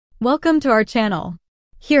Welcome to our channel.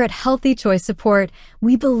 Here at Healthy Choice Support,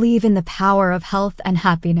 we believe in the power of health and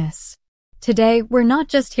happiness. Today, we're not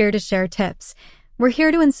just here to share tips. We're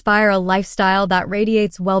here to inspire a lifestyle that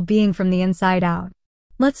radiates well-being from the inside out.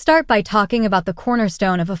 Let's start by talking about the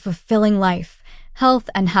cornerstone of a fulfilling life, health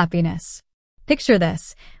and happiness. Picture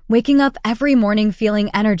this, waking up every morning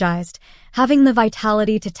feeling energized, having the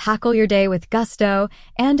vitality to tackle your day with gusto,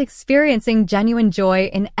 and experiencing genuine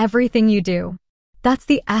joy in everything you do. That's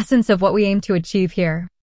the essence of what we aim to achieve here.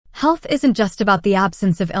 Health isn't just about the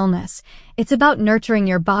absence of illness. It's about nurturing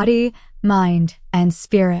your body, mind, and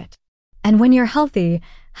spirit. And when you're healthy,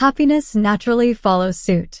 happiness naturally follows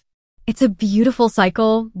suit. It's a beautiful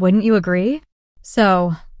cycle, wouldn't you agree?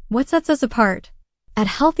 So, what sets us apart? At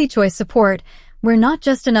Healthy Choice Support, we're not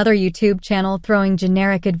just another YouTube channel throwing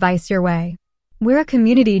generic advice your way. We're a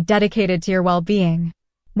community dedicated to your well-being.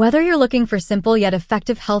 Whether you're looking for simple yet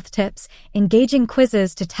effective health tips, engaging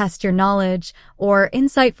quizzes to test your knowledge, or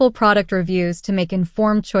insightful product reviews to make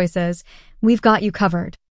informed choices, we've got you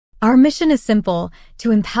covered. Our mission is simple,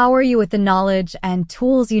 to empower you with the knowledge and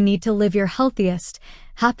tools you need to live your healthiest,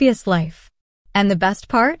 happiest life. And the best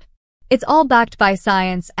part? It's all backed by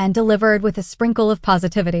science and delivered with a sprinkle of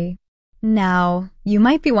positivity. Now, you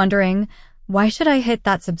might be wondering, why should I hit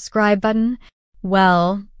that subscribe button?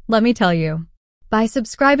 Well, let me tell you. By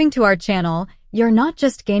subscribing to our channel, you're not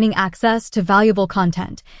just gaining access to valuable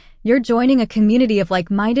content, you're joining a community of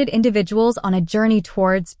like-minded individuals on a journey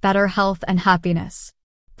towards better health and happiness.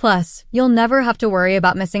 Plus, you'll never have to worry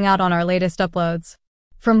about missing out on our latest uploads.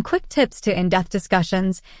 From quick tips to in-depth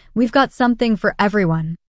discussions, we've got something for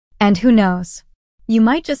everyone. And who knows? You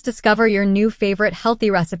might just discover your new favorite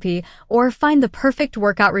healthy recipe or find the perfect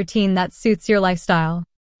workout routine that suits your lifestyle.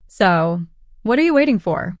 So, what are you waiting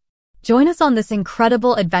for? Join us on this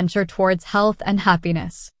incredible adventure towards health and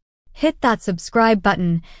happiness. Hit that subscribe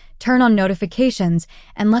button, turn on notifications,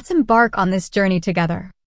 and let's embark on this journey together.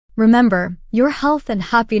 Remember, your health and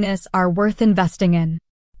happiness are worth investing in.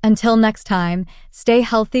 Until next time, stay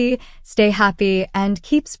healthy, stay happy, and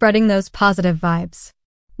keep spreading those positive vibes.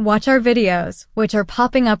 Watch our videos, which are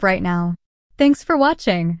popping up right now. Thanks for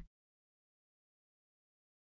watching.